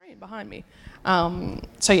behind me.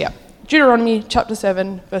 Deuteronomy chapter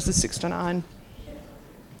 7, verses 6 to 9.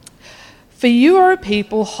 For you are a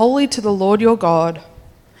people holy to the Lord your God.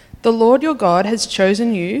 The Lord your God has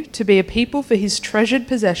chosen you to be a people for his treasured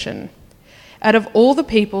possession out of all the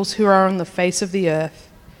peoples who are on the face of the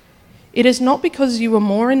earth. It is not because you were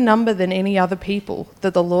more in number than any other people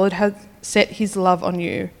that the Lord has set his love on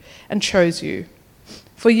you and chose you,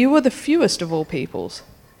 for you were the fewest of all peoples.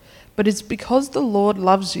 But it's because the Lord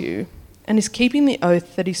loves you and is keeping the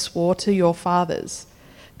oath that he swore to your fathers,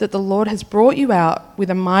 that the Lord has brought you out with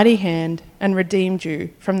a mighty hand and redeemed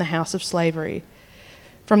you from the house of slavery,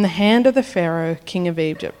 from the hand of the Pharaoh, king of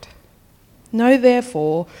Egypt. Know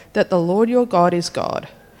therefore that the Lord your God is God,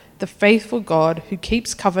 the faithful God who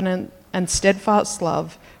keeps covenant and steadfast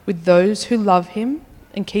love with those who love him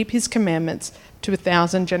and keep his commandments to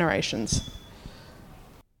 1,000 generations.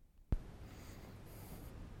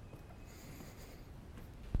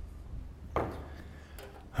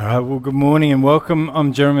 All right, well, good morning and welcome.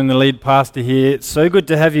 I'm Jeremy, the lead pastor here. It's so good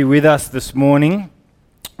to have you with us this morning.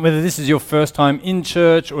 Whether this is your first time in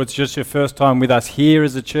church or it's just your first time with us here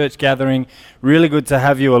as a church gathering, really good to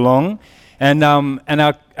have you along. And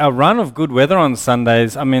our run of good weather on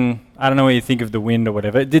Sundays, I mean, I don't know what you think of the wind or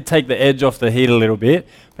whatever. It did take the edge off the heat a little bit,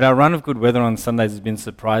 but our run of good weather on Sundays has been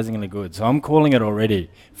surprisingly good. So I'm calling it already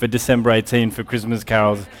for December 18 for Christmas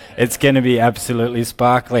carols. It's going to be absolutely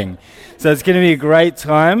sparkling. So it's going to be a great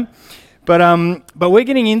time. But we're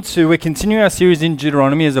continuing our series in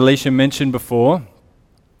Deuteronomy, as Alicia mentioned before,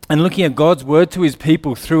 and looking at God's word to his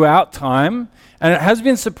people throughout time. And it has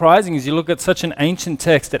been surprising as you look at such an ancient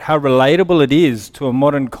text at how relatable it is to a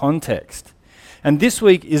modern context. And this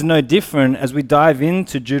week is no different as we dive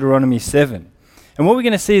into Deuteronomy 7. And what we're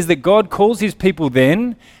going to see is that God calls his people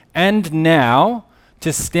then and now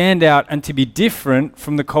to stand out and to be different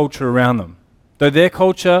from the culture around them. Though their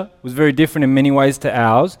culture was very different in many ways to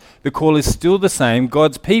ours, the call is still the same.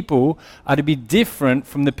 God's people are to be different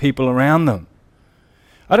from the people around them.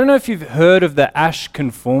 I don't know if you've heard of the Asch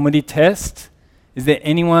conformity test. Is there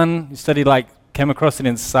anyone who came across it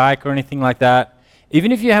in psych or anything like that?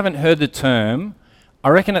 Even if you haven't heard the term, I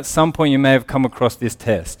reckon at some point you may have come across this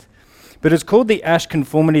test. But it's called the Asch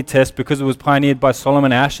conformity test because it was pioneered by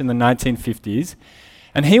Solomon Asch in the 1950s.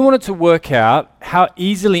 And he wanted to work out how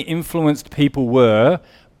easily influenced people were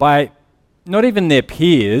by not even their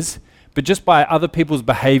peers, but just by other people's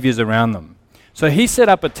behaviors around them. So he set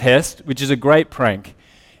up a test, which is a great prank.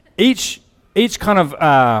 Each kind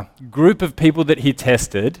of group of people that he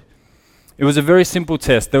tested, it was a very simple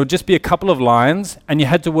test. There would just be a couple of lines, and you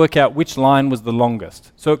had to work out which line was the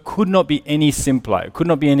longest. So it could not be any simpler. It could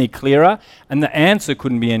not be any clearer, and the answer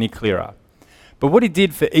couldn't be any clearer. But what he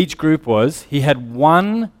did for each group was he had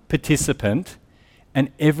one participant,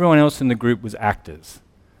 and everyone else in the group was actors.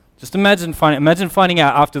 Just imagine finding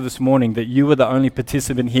out after this morning that you were the only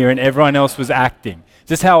participant here and everyone else was acting.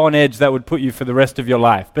 Just how on edge that would put you for the rest of your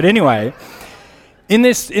life. But anyway, in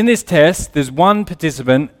this test, there's one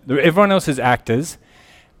participant, everyone else is actors,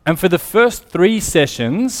 and for the first 3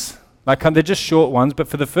 sessions, they're just short ones, but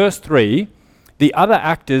for the first 3, the other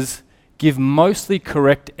actors give mostly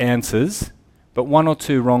correct answers, but 1 or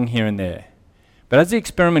 2 wrong here and there. But as the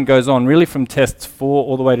experiment goes on, really from tests 4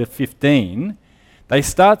 all the way to 15, they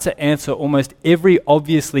start to answer almost every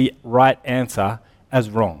obviously right answer as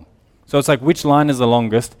wrong. So it's like which line is the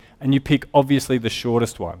longest, and you pick obviously the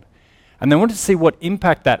shortest one. And they wanted to see what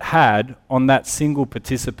impact that had on that single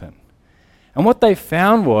participant. And what they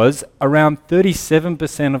found was around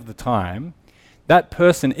 37% of the time, that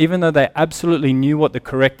person, even though they absolutely knew what the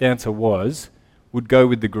correct answer was, would go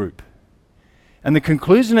with the group. And the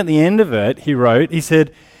conclusion at the end of it, he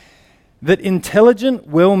said, that intelligent,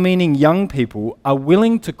 well-meaning young people are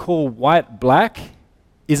willing to call white black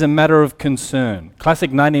is a matter of concern.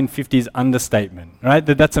 Classic 1950s understatement, right?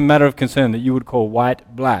 That's a matter of concern, that you would call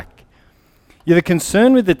white black. Yeah, the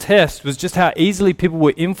concern with the test was just how easily people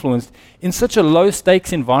were influenced in such a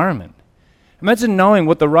low-stakes environment. Imagine knowing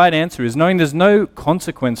what the right answer is, knowing there's no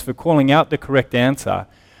consequence for calling out the correct answer,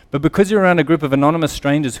 but because you're around a group of anonymous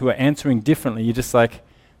strangers who are answering differently, you're just like,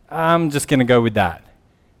 I'm just going to go with that.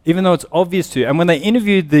 Even though it's obvious to you. And when they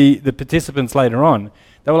interviewed the participants later on,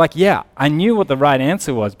 they were like, yeah, I knew what the right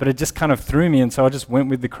answer was, but it just kind of threw me, and so I just went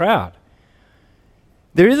with the crowd.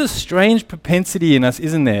 There is a strange propensity in us,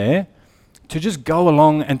 isn't there, to just go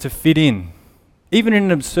along and to fit in, even in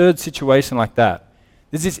an absurd situation like that.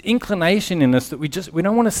 There's this inclination in us that we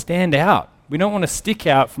don't want to stand out. We don't want to stick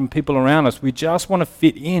out from people around us. We just want to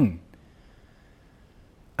fit in.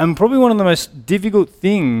 And probably one of the most difficult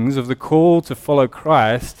things of the call to follow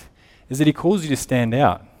Christ is that he calls you to stand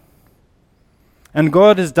out. And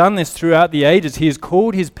God has done this throughout the ages. He has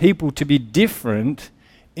called his people to be different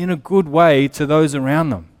in a good way to those around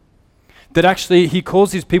them. That actually he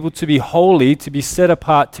calls his people to be holy, to be set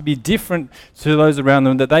apart, to be different to those around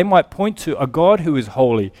them, that they might point to a God who is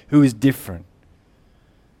holy, who is different.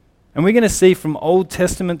 And we're going to see from Old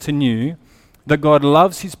Testament to New that God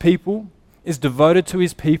loves his people, is devoted to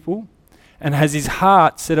his people, and has his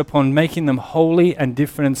heart set upon making them holy and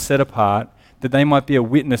different and set apart, that they might be a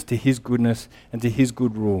witness to his goodness and to his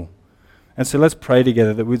good rule. And so let's pray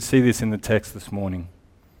together that we'd see this in the text this morning.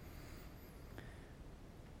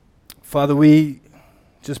 Father, we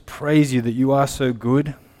just praise you that you are so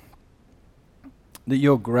good, that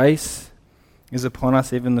your grace is upon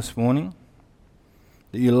us even this morning,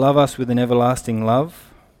 that you love us with an everlasting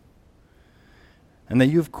love, and that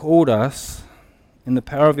you've called us in the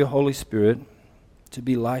power of your Holy Spirit to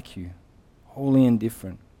be like you, holy and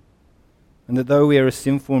different. And that though we are a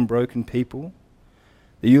sinful and broken people,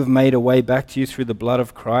 that you have made a way back to you through the blood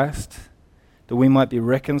of Christ, that we might be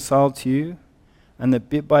reconciled to you, and that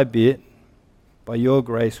bit by bit, by your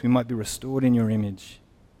grace, we might be restored in your image.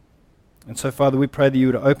 And so, Father, we pray that you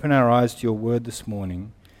would open our eyes to your word this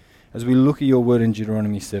morning as we look at your word in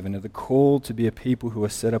Deuteronomy 7, at the call to be a people who are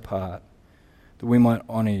set apart, that we might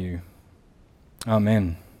honor you.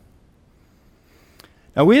 Amen.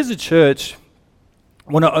 Now, we as a church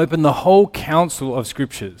want to open the whole counsel of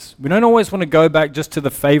scriptures. We don't always want to go back just to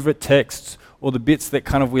the favorite texts or the bits that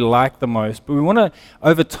kind of we like the most, but we want to,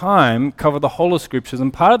 over time, cover the whole of scriptures.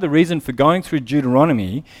 And part of the reason for going through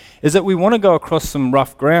Deuteronomy is that we want to go across some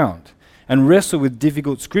rough ground and wrestle with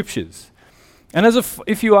difficult scriptures. And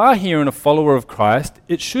if you are here and a follower of Christ,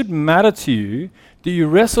 it should matter to you that you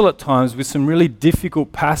wrestle at times with some really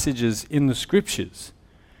difficult passages in the scriptures.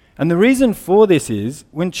 And the reason for this is,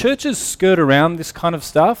 when churches skirt around this kind of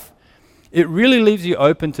stuff, it really leaves you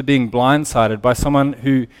open to being blindsided by someone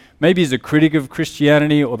who maybe is a critic of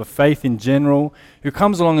Christianity or the faith in general, who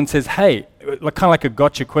comes along and says, hey, kind of like a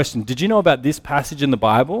gotcha question, did you know about this passage in the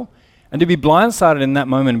Bible? And to be blindsided in that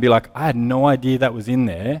moment and be like, I had no idea that was in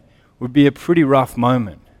there, would be a pretty rough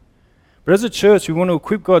moment. But as a church, we want to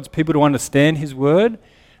equip God's people to understand his word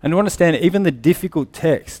and to understand even the difficult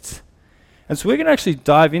texts. And so we're going to actually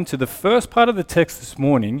dive into the first part of the text this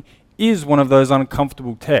morning is one of those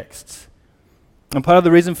uncomfortable texts. And part of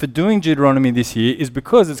the reason for doing Deuteronomy this year is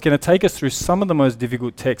because it's going to take us through some of the most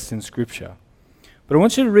difficult texts in Scripture. But I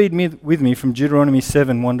want you to read with me from Deuteronomy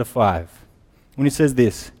 7, 1-5, when he says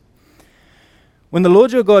this: When the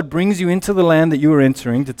Lord your God brings you into the land that you are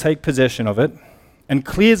entering to take possession of it, and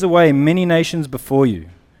clears away many nations before you,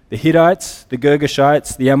 the Hittites, the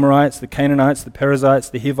Girgashites, the Amorites, the Canaanites, the Perizzites,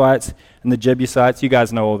 the Hivites, and the Jebusites. You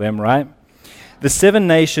guys know all them, right? The 7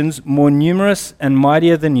 nations more numerous and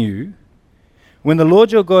mightier than you. When the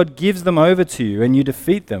Lord your God gives them over to you and you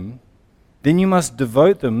defeat them, then you must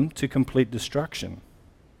devote them to complete destruction.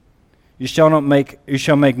 You shall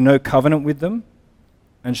make no covenant with them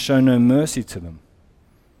and show no mercy to them.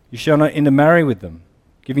 You shall not intermarry with them,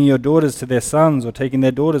 giving your daughters to their sons or taking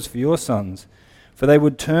their daughters for your sons, for they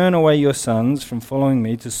would turn away your sons from following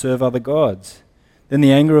me to serve other gods. Then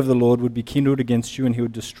the anger of the Lord would be kindled against you, and he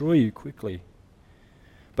would destroy you quickly.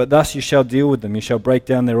 But thus you shall deal with them. You shall break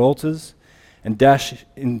down their altars, and dash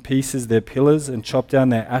in pieces their pillars, and chop down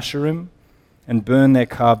their asherim, and burn their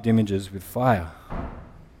carved images with fire.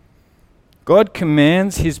 God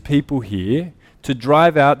commands his people here to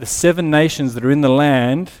drive out the 7 nations that are in the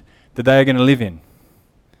land that they are going to live in.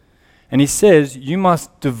 And he says, you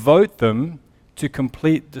must devote them to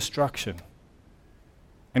complete destruction.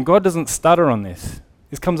 And God doesn't stutter on this.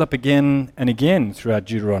 This comes up again and again throughout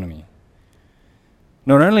Deuteronomy.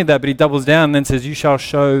 Not only that, but he doubles down and then says, you shall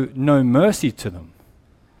show no mercy to them.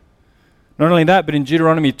 Not only that, but in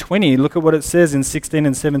Deuteronomy 20, look at what it says in 16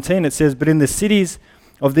 and 17. It says, but in the cities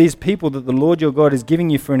of these people that the Lord your God is giving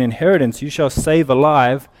you for an inheritance, you shall save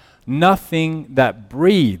alive nothing that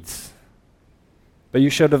breathes, but you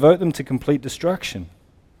shall devote them to complete destruction.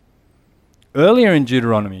 Earlier in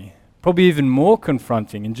Deuteronomy, probably even more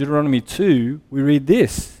confronting, in Deuteronomy 2, we read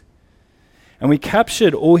this: and we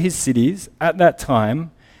captured all his cities at that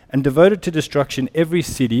time and devoted to destruction every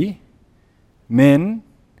city, men,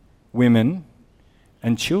 women,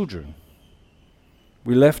 and children.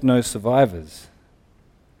 We left no survivors.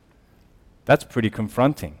 That's pretty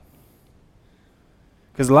confronting.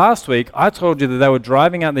 Because last week I told you that they were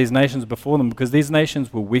driving out these nations before them because these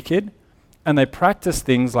nations were wicked and they practiced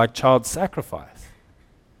things like child sacrifice.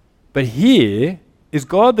 But here is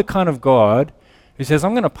God the kind of God who says,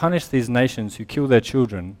 I'm going to punish these nations who kill their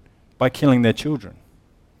children by killing their children.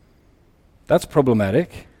 That's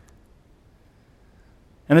problematic.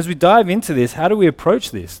 And as we dive into this, how do we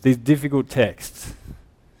approach this, these difficult texts?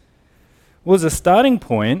 Well, as a starting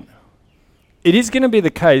point, it is going to be the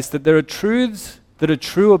case that there are truths that are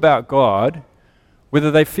true about God, whether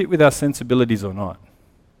they fit with our sensibilities or not.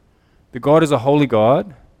 That God is a holy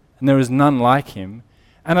God, and there is none like him.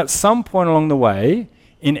 And at some point along the way,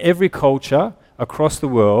 in every culture across the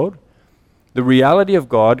world, the reality of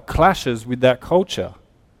God clashes with that culture.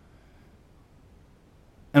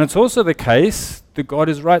 And it's also the case that God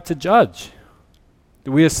is right to judge.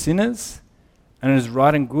 That we are sinners, and it is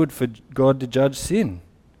right and good for God to judge sin.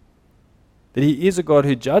 That he is a God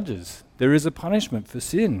who judges. There is a punishment for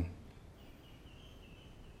sin.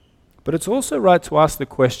 But it's also right to ask the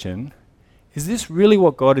question, is this really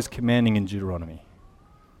what God is commanding in Deuteronomy?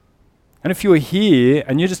 And if you are here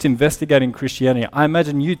and you're just investigating Christianity, I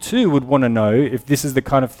imagine you too would want to know if this is the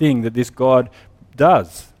kind of thing that this God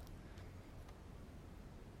does.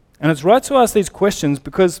 And it's right to ask these questions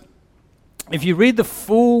because if you read the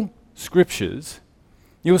full scriptures,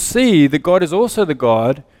 you'll see that God is also the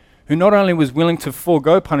God who not only was willing to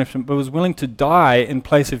forego punishment, but was willing to die in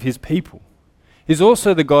place of his people. He's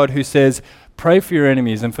also the God who says, pray for your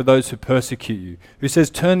enemies and for those who persecute you, who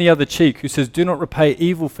says, turn the other cheek, who says, do not repay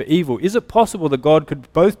evil for evil. Is it possible that God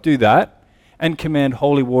could both do that and command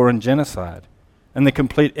holy war and genocide and the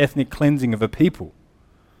complete ethnic cleansing of a people?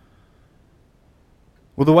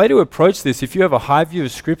 Well, the way to approach this, if you have a high view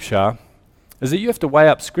of Scripture, is that you have to weigh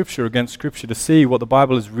up Scripture against Scripture to see what the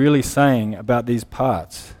Bible is really saying about these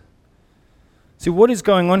parts. See, what is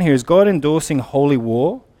going on here? Is God endorsing holy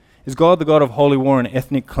war? Is God the God of holy war and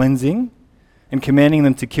ethnic cleansing and commanding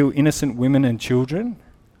them to kill innocent women and children?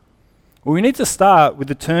 Well, we need to start with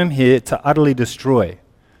the term here, to utterly destroy.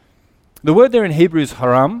 The word there in Hebrew is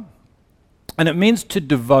haram, and it means to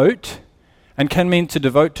devote, and can mean to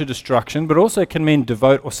devote to destruction, but also can mean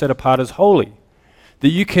devote or set apart as holy. That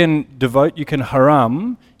you can devote, you can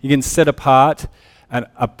haram, you can set apart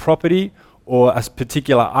a property or a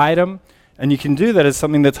particular item, and you can do that as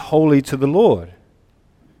something that's holy to the Lord.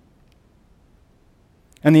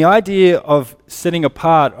 And the idea of setting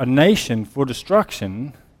apart a nation for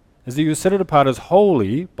destruction is that you set it apart as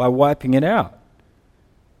holy by wiping it out,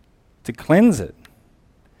 to cleanse it.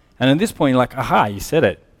 And at this point, you're like, aha, you said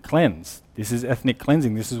it, cleanse. This is ethnic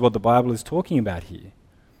cleansing. This is what the Bible is talking about here.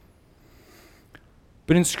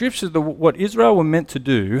 But in Scripture, what Israel were meant to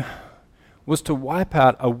do was to wipe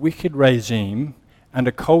out a wicked regime and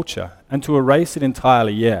a culture and to erase it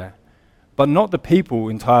entirely, yeah, but not the people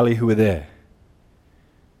entirely who were there.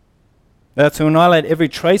 They are to annihilate every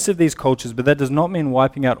trace of these cultures, but that does not mean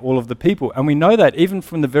wiping out all of the people. And we know that even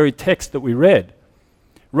from the very text that we read.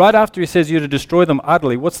 Right after he says you're to destroy them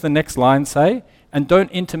utterly, what's the next line say? And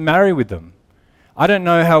don't intermarry with them. I don't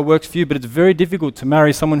know how it works for you, but it's very difficult to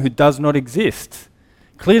marry someone who does not exist.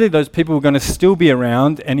 Clearly those people are going to still be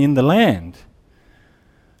around and in the land.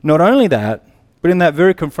 Not only that, but in that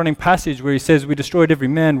very confronting passage where he says we destroyed every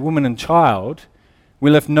man, woman and child,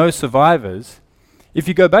 we left no survivors. If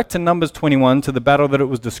you go back to Numbers 21, to the battle that it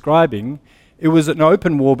was describing, it was an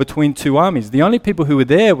open war between two armies. The only people who were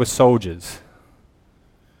there were soldiers.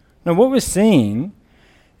 Now what we're seeing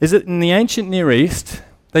is that in the ancient Near East,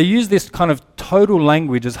 they use this kind of total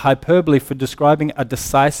language as hyperbole for describing a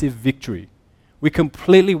decisive victory. We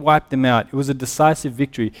completely wiped them out. It was a decisive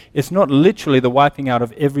victory. It's not literally the wiping out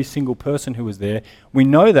of every single person who was there. We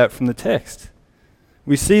know that from the text.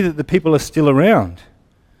 We see that the people are still around.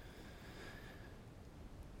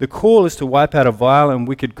 The call is to wipe out a vile and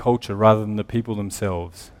wicked culture rather than the people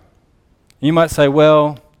themselves. You might say,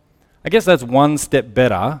 well, I guess that's one step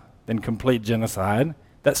better than complete genocide.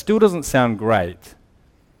 That still doesn't sound great.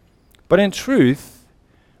 But in truth,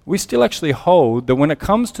 we still actually hold that when it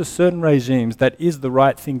comes to certain regimes, that is the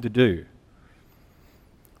right thing to do.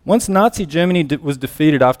 Once Nazi Germany was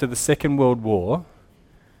defeated after the Second World War,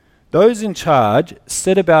 those in charge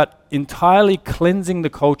set about entirely cleansing the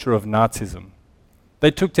culture of Nazism.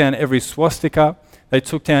 They took down every swastika, they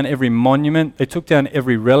took down every monument, they took down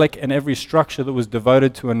every relic and every structure that was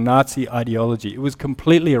devoted to a Nazi ideology. It was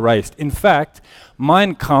completely erased. In fact,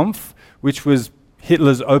 Mein Kampf, which was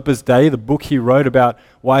Hitler's Opus Dei, the book he wrote about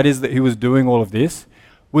why it is that he was doing all of this,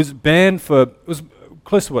 was banned for, it was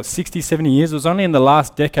close to 60, 70 years. It was only in the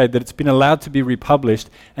last decade that it's been allowed to be republished.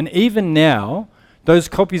 And even now, those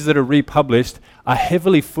copies that are republished are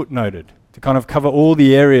heavily footnoted to kind of cover all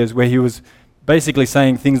the areas where he was basically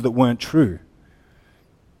saying things that weren't true.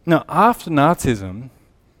 Now, after Nazism,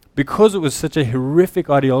 because it was such a horrific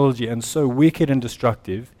ideology and so wicked and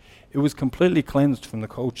destructive, it was completely cleansed from the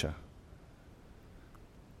culture.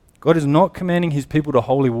 God is not commanding his people to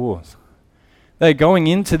holy wars. They're going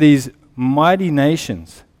into these mighty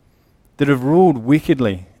nations that have ruled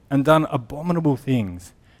wickedly and done abominable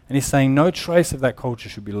things. And he's saying no trace of that culture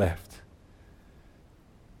should be left.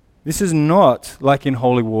 This is not, like in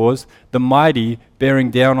holy wars, the mighty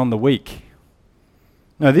bearing down on the weak.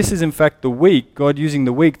 No, this is in fact the weak, God using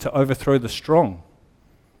the weak to overthrow the strong.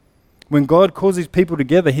 When God calls these people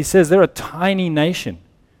together, he says they're a tiny nation,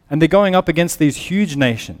 and they're going up against these huge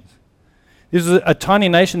nations. This is a tiny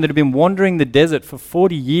nation that had been wandering the desert for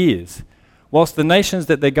 40 years, whilst the nations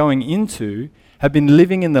that they're going into have been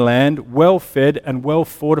living in the land, well fed and well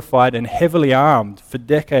fortified and heavily armed for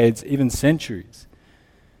decades, even centuries.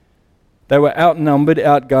 They were outnumbered,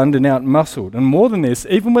 outgunned, and outmuscled. And more than this,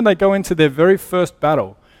 even when they go into their very first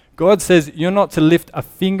battle, God says you're not to lift a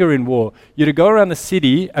finger in war. You're to go around the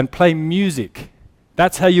city and play music.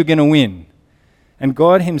 That's how you're going to win. And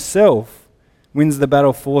God himself wins the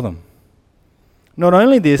battle for them. Not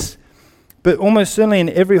only this, but almost certainly in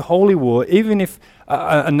every holy war, even if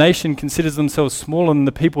a nation considers themselves smaller than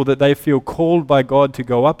the people that they feel called by God to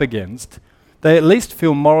go up against, they at least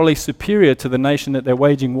feel morally superior to the nation that they're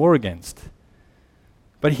waging war against.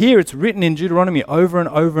 But here it's written in Deuteronomy over and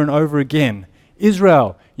over and over again,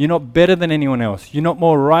 Israel, you're not better than anyone else. You're not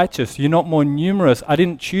more righteous. You're not more numerous. I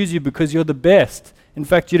didn't choose you because you're the best. In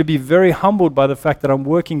fact, you're to be very humbled by the fact that I'm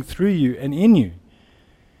working through you and in you.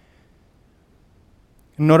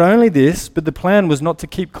 Not only this, but the plan was not to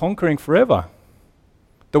keep conquering forever.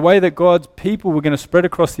 The way that God's people were going to spread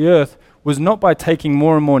across the earth was not by taking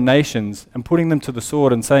more and more nations and putting them to the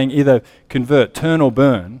sword and saying either convert, turn or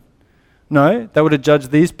burn. No, they were to judge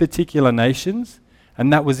these particular nations,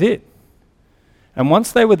 and that was it. And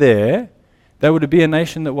once they were there, they were to be a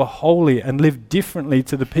nation that were holy and lived differently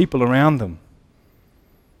to the people around them.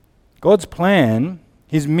 God's plan,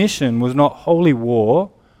 his mission was not holy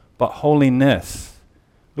war, but holiness.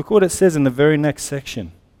 Look what it says in the very next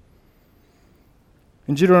section.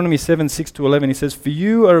 In Deuteronomy 7, 6-11, he says, "For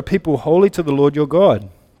you are a people holy to the Lord your God.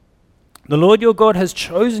 The Lord your God has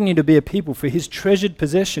chosen you to be a people for his treasured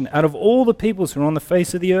possession out of all the peoples who are on the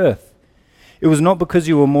face of the earth. It was not because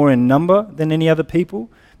you were more in number than any other people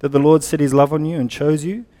that the Lord set his love on you and chose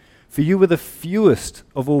you, for you were the fewest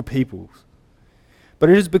of all peoples. But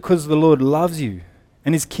it is because the Lord loves you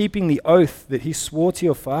and is keeping the oath that he swore to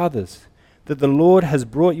your fathers, that the Lord has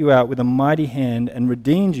brought you out with a mighty hand and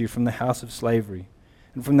redeemed you from the house of slavery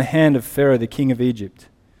and from the hand of Pharaoh the king of Egypt.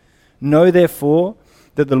 Know therefore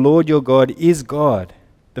that the Lord your God is God,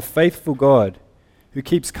 the faithful God, who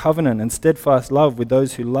keeps covenant and steadfast love with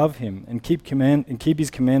those who love him and keep his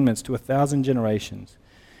commandments to 1,000 generations,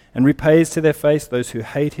 and repays to their face those who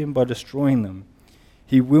hate him by destroying them.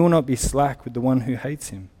 He will not be slack with the one who hates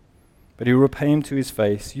him, but he will repay him to his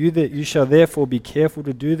face. You shall therefore be careful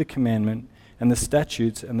to do the commandment and the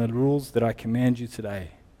statutes and the rules that I command you today."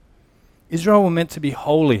 Israel were meant to be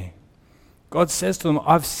holy. God says to them,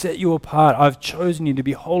 I've set you apart. I've chosen you to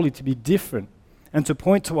be holy, to be different, and to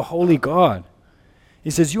point to a holy God. He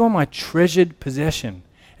says, you are my treasured possession.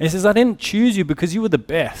 And he says, I didn't choose you because you were the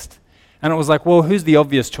best. And it was like, well, who's the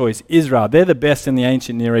obvious choice? Israel. They're the best in the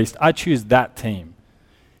ancient Near East. I choose that team.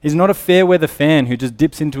 He's not a fair weather fan who just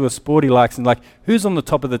dips into a sport he likes and like, who's on the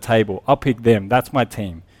top of the table? I'll pick them. That's my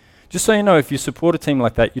team. Just so you know, if you support a team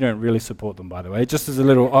like that, you don't really support them, by the way, just as a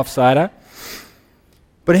little offsider.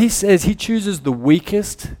 But he says he chooses the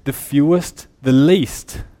weakest, the fewest, the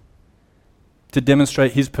least to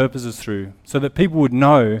demonstrate his purposes through, so that people would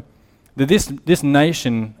know that this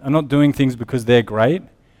nation are not doing things because they're great,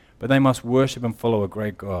 but they must worship and follow a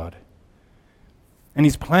great God. And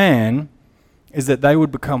his plan is that they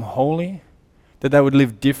would become holy, that they would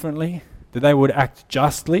live differently, that they would act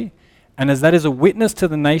justly, and as that is a witness to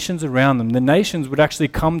the nations around them, the nations would actually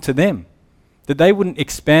come to them. That they wouldn't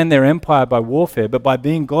expand their empire by warfare, but by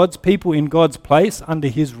being God's people in God's place under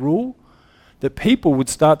his rule, that people would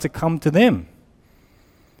start to come to them.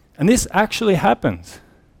 And this actually happens.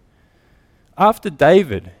 After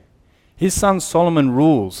David, his son Solomon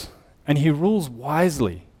rules, and he rules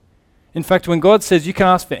wisely. In fact, when God says you can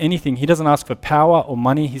ask for anything, he doesn't ask for power or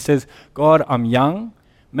money. He says, God, I'm young.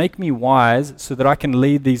 Make me wise so that I can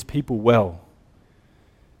lead these people well.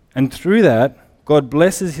 And through that, God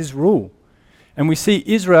blesses his rule. And we see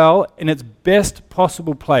Israel in its best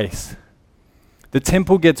possible place. The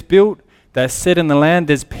temple gets built. They're set in the land.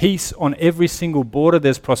 There's peace on every single border.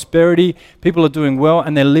 There's prosperity. People are doing well,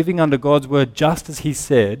 and they're living under God's word just as he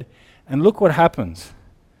said. And look what happens.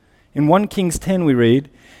 In 1 Kings 10 we read,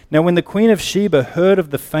 "Now when the queen of Sheba heard of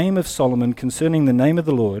the fame of Solomon concerning the name of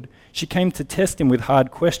the Lord, she came to test him with hard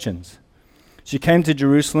questions. She came to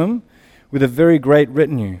Jerusalem with a very great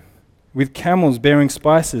retinue, with camels bearing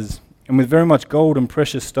spices, and with very much gold and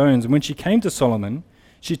precious stones. And when she came to Solomon,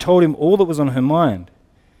 she told him all that was on her mind.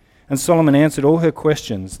 And Solomon answered all her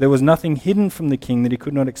questions. There was nothing hidden from the king that he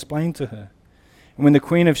could not explain to her. And when the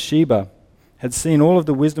queen of Sheba had seen all of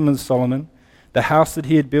the wisdom of Solomon, the house that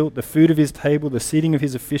he had built, the food of his table, the seating of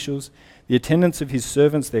his officials, the attendance of his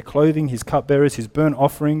servants, their clothing, his cupbearers, his burnt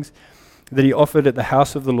offerings that he offered at the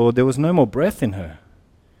house of the Lord, there was no more breath in her.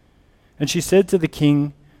 And she said to the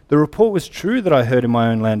king, "The report was true that I heard in my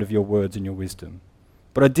own land of your words and your wisdom.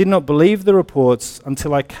 But I did not believe the reports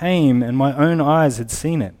until I came and my own eyes had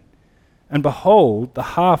seen it. And behold, the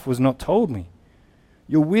half was not told me.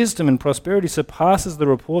 Your wisdom and prosperity surpasses the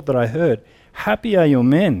report that I heard. Happy are your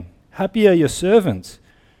men, happy are your servants,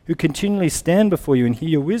 who continually stand before you and hear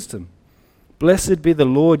your wisdom. Blessed be the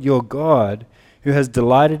Lord your God, who has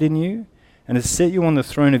delighted in you and has set you on the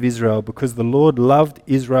throne of Israel, because the Lord loved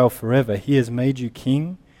Israel forever. He has made you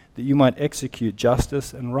king, that you might execute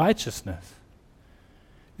justice and righteousness."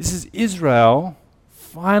 This is Israel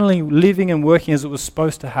finally living and working as it was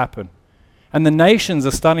supposed to happen. And the nations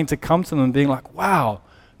are starting to come to them and being like, "Wow,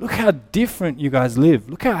 look how different you guys live.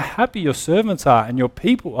 Look how happy your servants are and your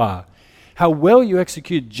people are. How well you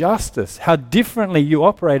execute justice. How differently you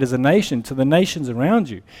operate as a nation to the nations around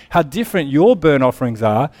you. How different your burnt offerings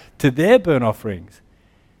are to their burnt offerings."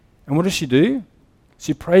 And what does she do?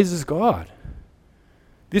 She praises God.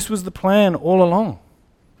 This was the plan all along.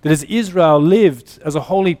 That as Israel lived as a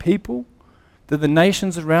holy people, that the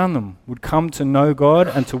nations around them would come to know God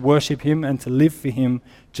and to worship Him and to live for Him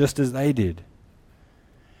just as they did.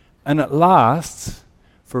 And it lasts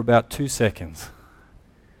for about 2 seconds.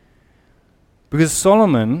 Because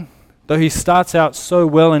Solomon, though he starts out so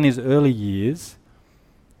well in his early years,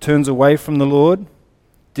 turns away from the Lord,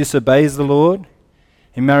 disobeys the Lord,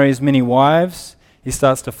 he marries many wives, he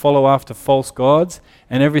starts to follow after false gods,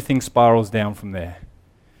 and everything spirals down from there.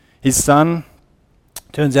 His son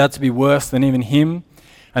turns out to be worse than even him,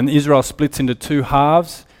 and Israel splits into two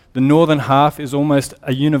halves. The northern half is almost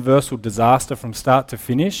a universal disaster from start to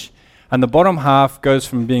finish, and the bottom half goes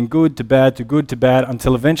from being good to bad to good to bad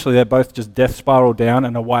until eventually they both just death spiral down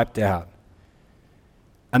and are wiped out.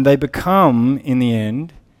 And they become, in the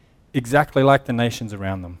end, exactly like the nations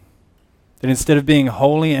around them. That instead of being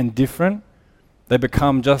holy and different, they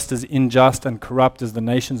become just as unjust and corrupt as the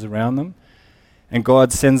nations around them, and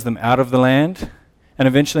God sends them out of the land, and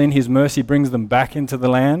eventually in His mercy brings them back into the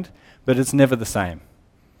land, but it's never the same.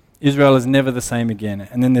 Israel is never the same again.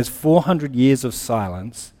 And then there's 400 years of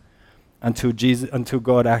silence until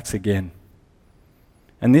God acts again.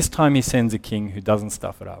 And this time He sends a king who doesn't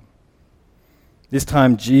stuff it up. This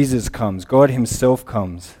time Jesus comes, God Himself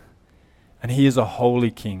comes, and He is a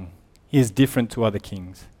holy king. He is different to other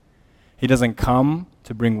kings. He doesn't come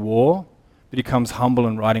to bring war, but He comes humble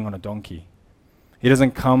and riding on a donkey. He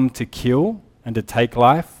doesn't come to kill and to take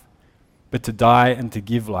life, but to die and to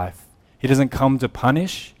give life. He doesn't come to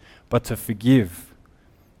punish, but to forgive.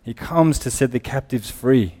 He comes to set the captives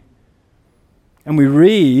free. And we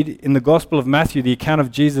read in the Gospel of Matthew the account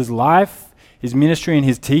of Jesus' life, His ministry and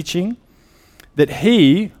His teaching, that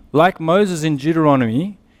He, like Moses in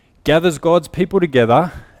Deuteronomy, gathers God's people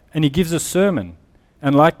together and He gives a sermon.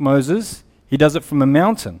 And like Moses, He does it from a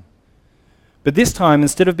mountain. But this time,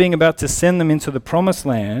 instead of being about to send them into the promised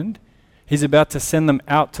land, He's about to send them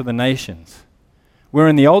out to the nations. Where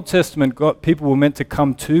in the Old Testament, people were meant to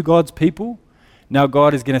come to God's people, now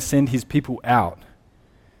God is going to send His people out.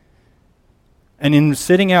 And in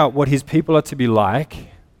setting out what His people are to be like,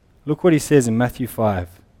 look what He says in Matthew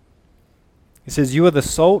 5. He says, "You are the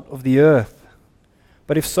salt of the earth.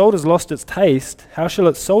 But if salt has lost its taste, how shall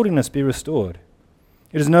its saltiness be restored?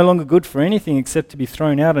 It is no longer good for anything except to be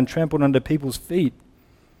thrown out and trampled under people's feet.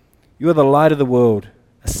 You are the light of the world.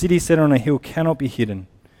 A city set on a hill cannot be hidden.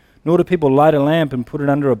 Nor do people light a lamp and put it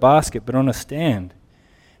under a basket, but on a stand.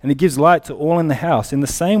 And it gives light to all in the house. In the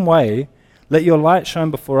same way, let your light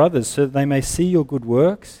shine before others, so that they may see your good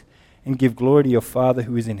works and give glory to your Father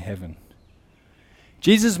who is in heaven."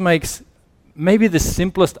 Jesus makes maybe the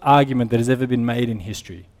simplest argument that has ever been made in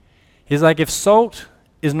history. He's like, if salt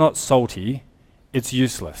is not salty, it's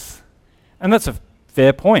useless. And that's a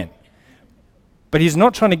fair point. But He's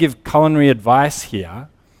not trying to give culinary advice here.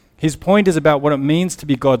 His point is about what it means to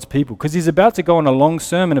be God's people, because He's about to go on a long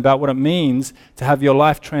sermon about what it means to have your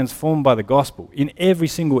life transformed by the gospel in every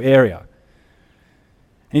single area.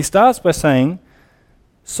 And He starts by saying,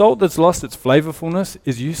 salt that's lost its flavorfulness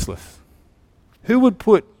is useless. Who would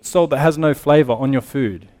put salt that has no flavor on your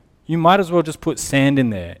food? You might as well just put sand in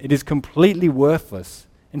there. It is completely worthless.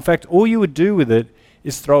 In fact, all you would do with it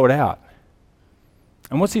is throw it out.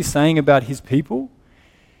 And what's He saying about His people?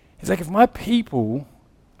 He's like, if my people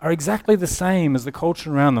are exactly the same as the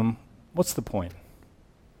culture around them, what's the point?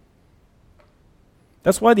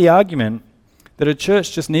 That's why the argument that a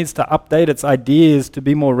church just needs to update its ideas to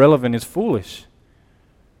be more relevant is foolish.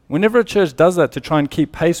 Whenever a church does that to try and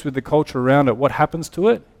keep pace with the culture around it, what happens to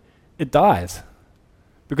it? It dies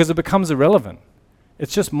because it becomes irrelevant.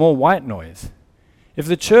 It's just more white noise. If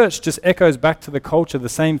the church just echoes back to the culture the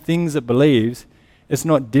same things it believes, it's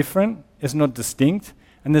not different, it's not distinct,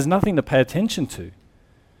 and there's nothing to pay attention to.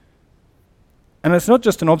 And it's not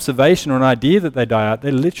just an observation or an idea that they die out, they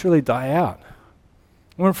literally die out.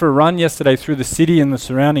 I went for a run yesterday through the city and the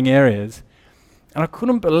surrounding areas, and I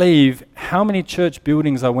couldn't believe how many church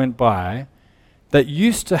buildings I went by that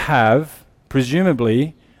used to have,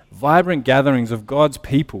 presumably, vibrant gatherings of God's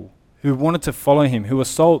people who wanted to follow him, who were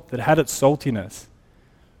salt, that had its saltiness,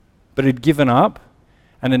 but had given up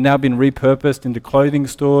and had now been repurposed into clothing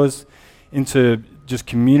stores, into just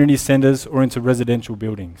community centers, or into residential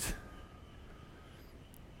buildings.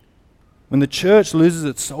 When the church loses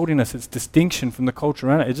its saltiness, its distinction from the culture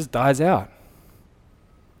around it, it just dies out.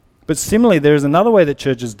 But similarly, there is another way that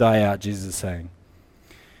churches die out, Jesus is saying.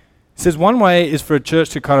 He says one way is for a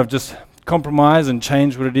church to kind of just compromise and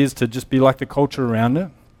change what it is to just be like the culture around it.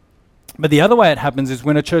 But the other way it happens is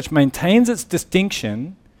when a church maintains its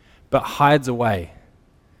distinction but hides away.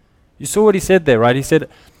 You saw what he said there, right? He said,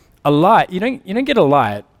 a light, you don't get a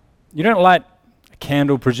light, you don't light a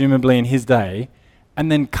candle, presumably in his day, and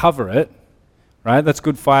then cover it, right? That's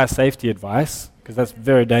good fire safety advice, because that's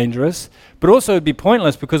very dangerous. But also it'd be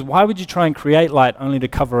pointless, because why would you try and create light only to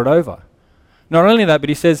cover it over? Not only that, but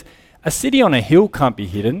he says, a city on a hill can't be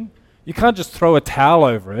hidden. You can't just throw a towel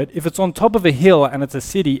over it. If it's on top of a hill and it's a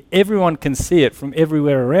city, everyone can see it from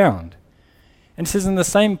everywhere around. And he says in the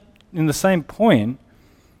same point,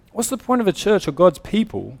 what's the point of a church or God's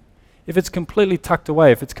people if it's completely tucked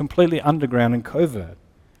away, if it's completely underground and covert?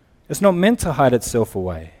 It's not meant to hide itself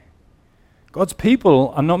away. God's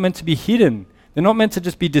people are not meant to be hidden. They're not meant to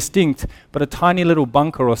just be distinct, but a tiny little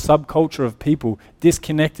bunker or subculture of people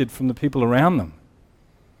disconnected from the people around them.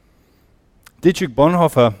 Dietrich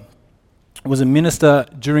Bonhoeffer was a minister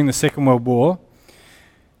during the Second World War,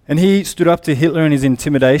 and he stood up to Hitler and his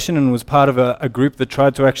intimidation and was part of a group that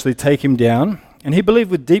tried to actually take him down. And he believed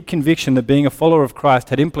with deep conviction that being a follower of Christ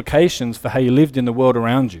had implications for how you lived in the world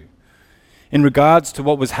around you. In regards to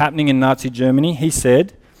what was happening in Nazi Germany, he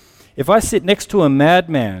said, "If I sit next to a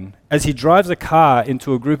madman as he drives a car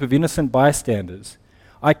into a group of innocent bystanders,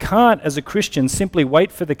 I can't, as a Christian, simply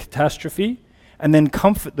wait for the catastrophe and then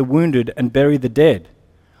comfort the wounded and bury the dead.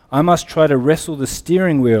 I must try to wrestle the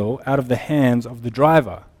steering wheel out of the hands of the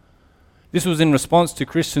driver." This was in response to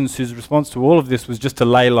Christians whose response to all of this was just to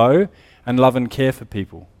lay low and love and care for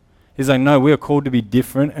people. He's like, no, we are called to be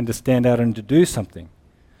different and to stand out and to do something.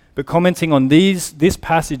 But commenting on this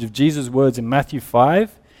passage of Jesus' words in Matthew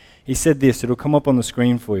 5, he said this, it'll come up on the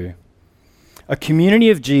screen for you. "A community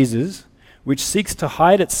of Jesus which seeks to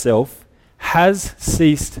hide itself has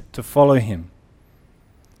ceased to follow him.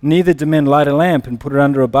 Neither do men light a lamp and put it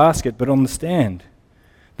under a basket, but on the stand.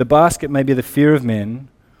 The basket may be the fear of men,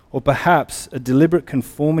 or perhaps a deliberate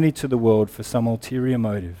conformity to the world for some ulterior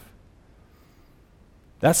motive."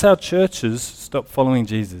 That's how churches stop following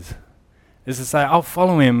Jesus, is to say, I'll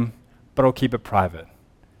follow him, but I'll keep it private.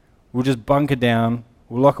 We'll just bunker down,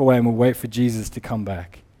 we'll lock away, and we'll wait for Jesus to come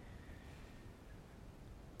back.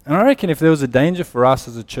 And I reckon if there was a danger for us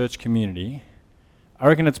as a church community, I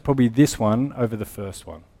reckon it's probably this one over the first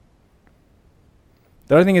one.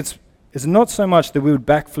 I don't think it's not so much that we would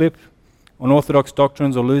backflip on orthodox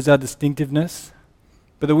doctrines or lose our distinctiveness,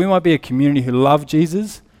 but that we might be a community who love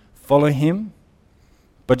Jesus, follow him,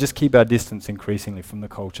 but just keep our distance increasingly from the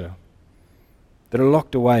culture, that are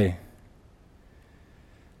locked away.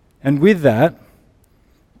 And with that,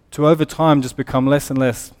 to over time just become less and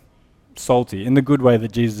less salty, in the good way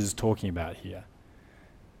that Jesus is talking about here.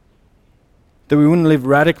 That we wouldn't live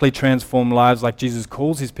radically transformed lives like Jesus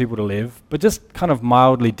calls his people to live, but just kind of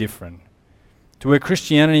mildly different. To where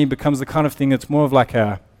Christianity becomes the kind of thing that's more of like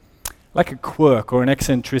a quirk or an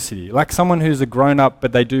eccentricity, like someone who's a grown-up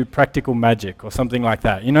but they do practical magic or something like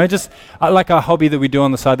that. You know, just like a hobby that we do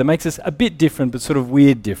on the side that makes us a bit different but sort of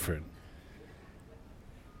weird different.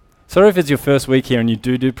 Sorry if it's your first week here and you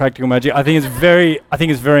do practical magic. I think it's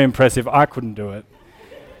very impressive. I couldn't do it.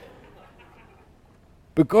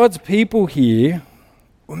 But God's people here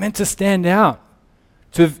were meant to stand out,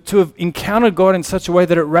 to have encountered God in such a way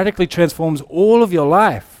that it radically transforms all of your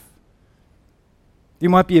life. You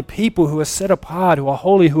might be a people who are set apart, who are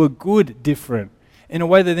holy, who are good, different, in a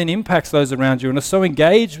way that then impacts those around you and are so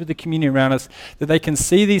engaged with the community around us that they can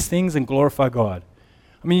see these things and glorify God.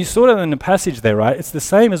 I mean, you saw that in the passage there, right? It's the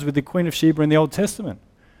same as with the Queen of Sheba in the Old Testament.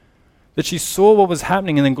 That she saw what was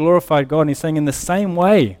happening and then glorified God. And he's saying in the same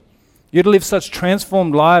way, you're to live such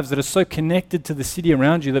transformed lives that are so connected to the city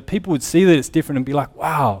around you that people would see that it's different and be like,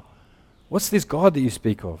 wow, what's this God that you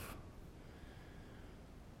speak of?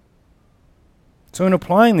 So in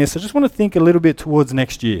applying this, I just want to think a little bit towards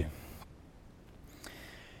next year.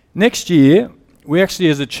 Next year, we actually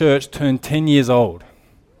as a church turn 10 years old.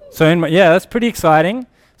 So that's pretty exciting.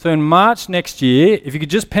 So in March next year, if you could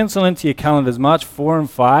just pencil into your calendars March 4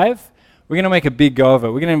 and 5, we're going to make a big go of it.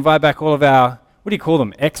 We're going to invite back all of our, what do you call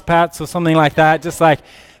them, expats or something like that, just like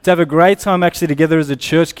to have a great time actually together as a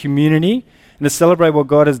church community and to celebrate what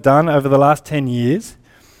God has done over the last 10 years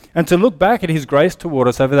and to look back at his grace toward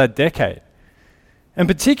us over that decade. In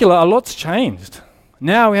particular, a lot's changed.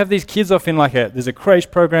 Now we have these kids off in there's a creche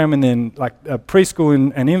program and then like a preschool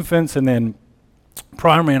and infants and then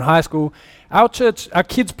primary and high school. Our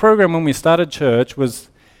kids program when we started church was,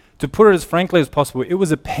 to put it as frankly as possible, it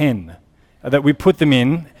was a pen that we put them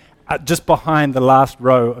in just behind the last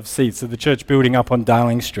row of seats of the church building up on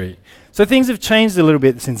Darling Street. So things have changed a little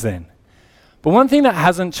bit since then. But one thing that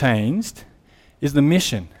hasn't changed is the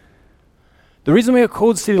mission. The reason we are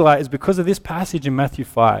called City Light is because of this passage in Matthew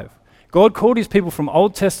 5. God called his people from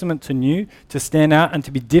Old Testament to New to stand out and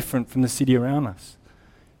to be different from the city around us,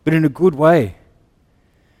 but in a good way.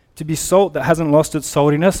 To be salt that hasn't lost its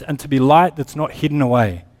saltiness and to be light that's not hidden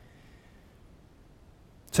away.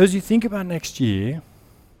 So as you think about next year,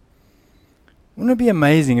 wouldn't it be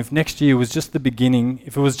amazing if next year was just the beginning,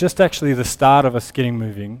 if it was just actually the start of us getting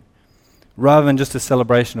moving, rather than just a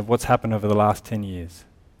celebration of what's happened over the last 10 years?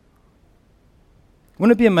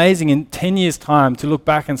 Wouldn't it be amazing in 10 years' time to look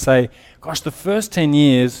back and say, gosh, the first 10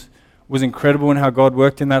 years was incredible in how God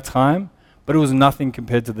worked in that time, but it was nothing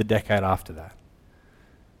compared to the decade after that?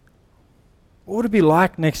 What would it be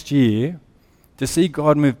like next year to see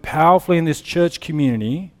God move powerfully in this church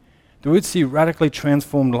community that we'd see radically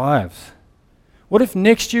transformed lives? What if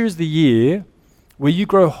next year is the year where you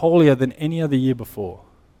grow holier than any other year before?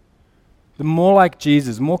 The more like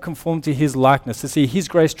Jesus, more conformed to his likeness, to see his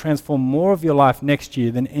grace transform more of your life next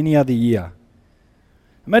year than any other year.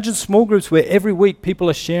 Imagine small groups where every week people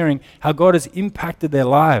are sharing how God has impacted their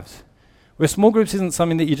lives. Where small groups isn't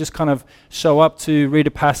something that you just kind of show up to, read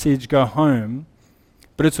a passage, go home.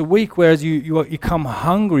 But it's a week where as you come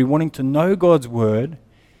hungry, wanting to know God's word,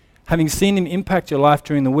 having seen him impact your life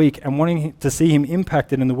during the week and wanting to see him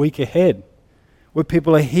impacted in the week ahead. Where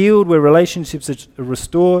people are healed, where relationships are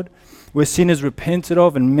restored, where sin is repented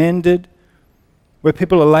of and mended, where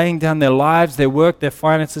people are laying down their lives, their work, their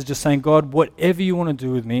finances, just saying, God, whatever you want to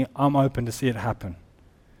do with me, I'm open to see it happen.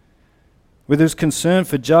 Where there's concern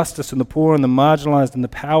for justice and the poor and the marginalized and the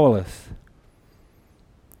powerless.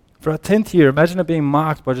 For our 10th year, imagine it being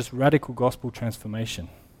marked by just radical gospel transformation.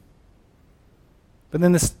 But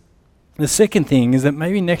then the second thing is that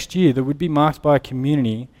maybe next year that would be marked by a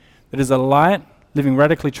community that is a light, living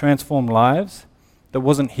radically transformed lives that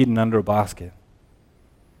wasn't hidden under a basket.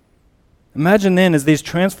 Imagine then as these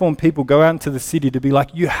transformed people go out into the city to be like,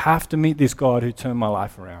 you have to meet this God who turned my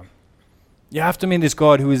life around. You have to meet this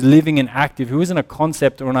God who is living and active, who isn't a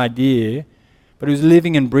concept or an idea, but who's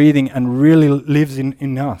living and breathing and really lives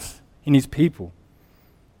in us, in his people.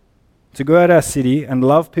 To go out our city and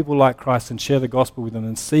love people like Christ and share the gospel with them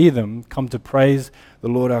and see them come to praise the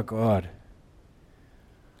Lord our God.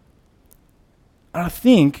 And I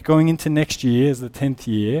think going into next year as the 10th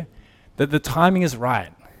year, that the timing is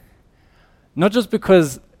right. Not just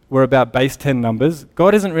because we're about base 10 numbers.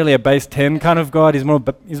 God isn't really a base 10 kind of God. He's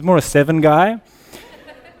more a 7 guy.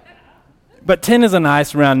 But 10 is a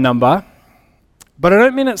nice round number. But I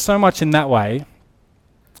don't mean it so much in that way.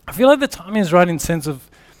 I feel like the timing is right in the sense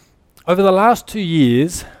of over the last 2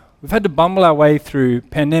 years, we've had to bumble our way through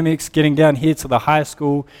pandemics, getting down here to the high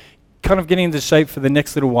school, kind of getting into shape for the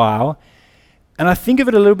next little while. And I think of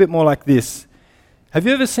it a little bit more like this. Have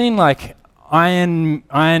you ever seen like Iron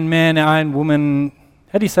Man, Iron Woman,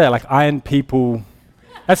 how do you say it, like Iron People?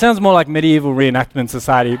 That sounds more like medieval reenactment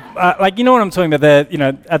society. Like, you know what I'm talking about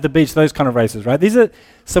there, at the beach, those kind of races, right? These are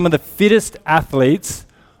some of the fittest athletes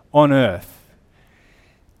on earth.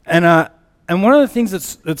 And one of the things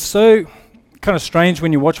that's so kind of strange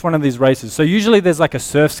when you watch one of these races, so usually there's like a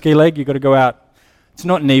surf ski leg, you've got to go out. It's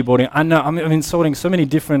not kneeboarding. I know, I'm insulting so many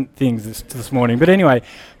different things this morning. But anyway,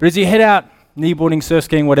 as you head out, kneeboarding, surf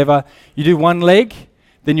skiing, whatever, you do one leg,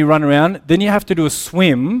 then you run around, then you have to do a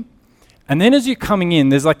swim, and then as you're coming in,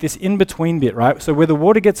 there's like this in-between bit, right? So where the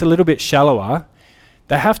water gets a little bit shallower,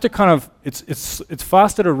 they have to kind of, it's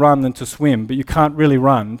faster to run than to swim, but you can't really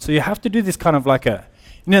run. So you have to do this kind of like a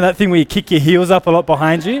You know that thing where you kick your heels up a lot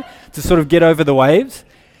behind you to sort of get over the waves?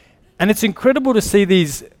 And it's incredible to see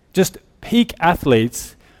these just peak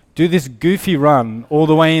athletes do this goofy run all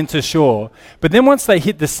the way into shore. But then once they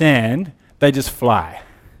hit the sand, they just fly.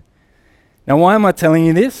 Now, why am I telling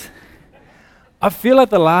you this? I feel like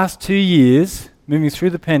the last 2 years, moving through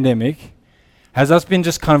the pandemic, has us been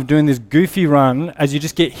just kind of doing this goofy run as you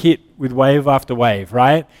just get hit with wave after wave,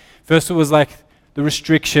 right? First it was like the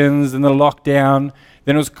restrictions and the lockdown,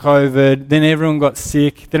 then it was COVID, then everyone got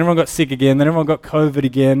sick, then everyone got sick again, then everyone got COVID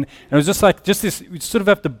again. And it was just like, just this, you sort of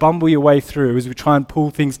have to bumble your way through as we try and pull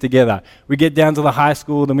things together. We get down to the high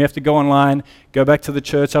school, then we have to go online, go back to the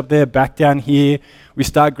church up there, back down here. We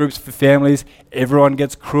start groups for families, everyone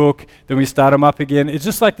gets crook, then we start them up again. It's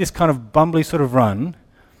just like this kind of bumbly sort of run.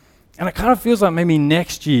 And it kind of feels like maybe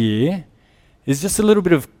next year is just a little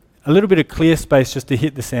bit of clear space just to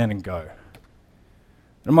hit the sand and go.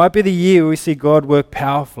 It might be the year we see God work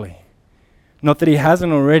powerfully. Not that he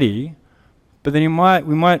hasn't already, but then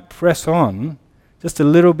we might press on just a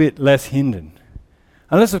little bit less hindered.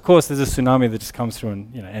 Unless, of course, there's a tsunami that just comes through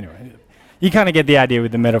and, anyway. You kind of get the idea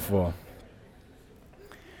with the metaphor.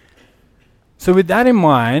 So with that in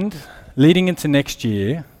mind, leading into next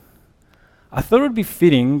year, I thought it would be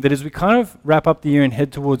fitting that as we kind of wrap up the year and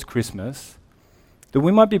head towards Christmas, that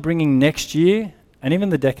we might be bringing next year and even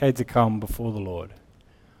the decades to come before the Lord.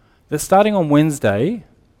 That starting on Wednesday,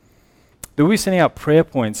 that we'll be sending out prayer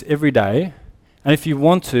points every day, and if you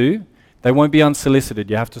want to, they won't be unsolicited,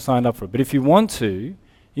 you have to sign up for it. But if you want to,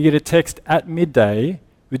 you get a text at midday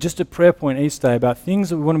with just a prayer point each day about things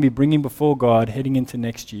that we want to be bringing before God heading into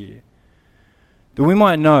next year. That we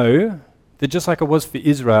might know that just like it was for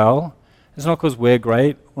Israel, it's not because we're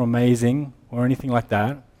great or amazing or anything like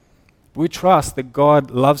that. We trust that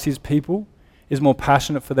God loves his people, is more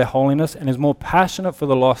passionate for their holiness, and is more passionate for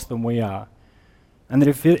the lost than we are. And that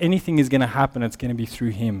if anything is going to happen, it's going to be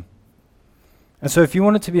through him. And so if you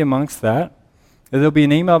wanted to be amongst that, there'll be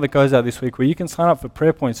an email that goes out this week where you can sign up for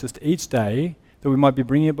prayer points just each day that we might be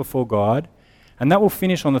bringing it before God. And that will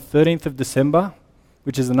finish on the 13th of December,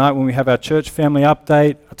 which is the night when we have our church family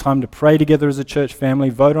update, a time to pray together as a church family,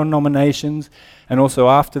 vote on nominations, and also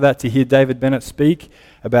after that to hear David Bennett speak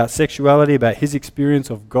about sexuality, about his experience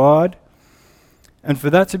of God. And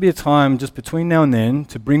for that to be a time just between now and then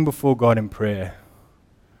to bring before God in prayer.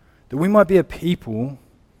 That we might be a people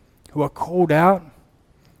who are called out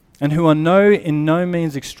and who are in no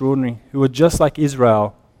means extraordinary, who are just like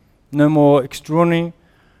Israel, no more extraordinary,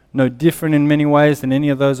 no different in many ways than any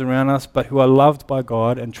of those around us, but who are loved by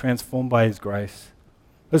God and transformed by his grace.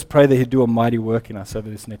 Let's pray that he'd do a mighty work in us over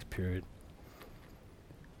this next period.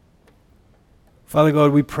 Father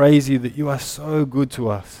God, we praise you that you are so good to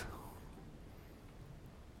us,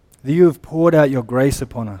 that you have poured out your grace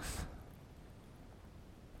upon us,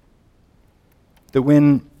 that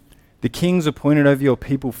when the kings appointed over your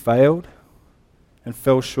people failed and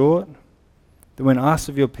fell short, that when us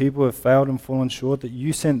of your people have failed and fallen short, that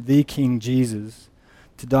you sent the King Jesus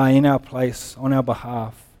to die in our place on our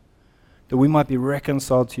behalf, that we might be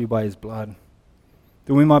reconciled to you by his blood,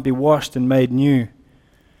 that we might be washed and made new,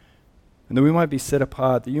 and that we might be set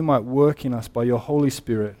apart, that you might work in us by your Holy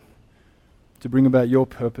Spirit to bring about your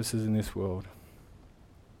purposes in this world.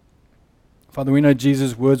 Father, we know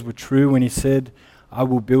Jesus' words were true when he said, I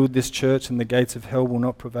will build this church and the gates of hell will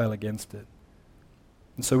not prevail against it.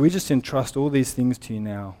 And so we just entrust all these things to you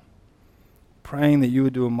now, praying that you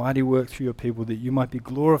would do a mighty work through your people, that you might be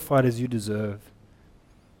glorified as you deserve.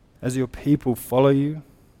 As your people follow you,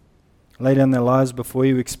 lay down their lives before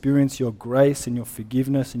you, experience your grace and your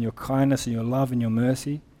forgiveness and your kindness and your love and your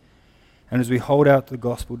mercy. And as we hold out the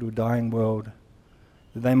gospel to a dying world,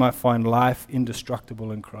 that they might find life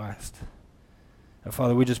indestructible in Christ. And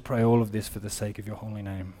Father, we just pray all of this for the sake of your holy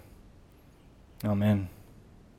name. Amen.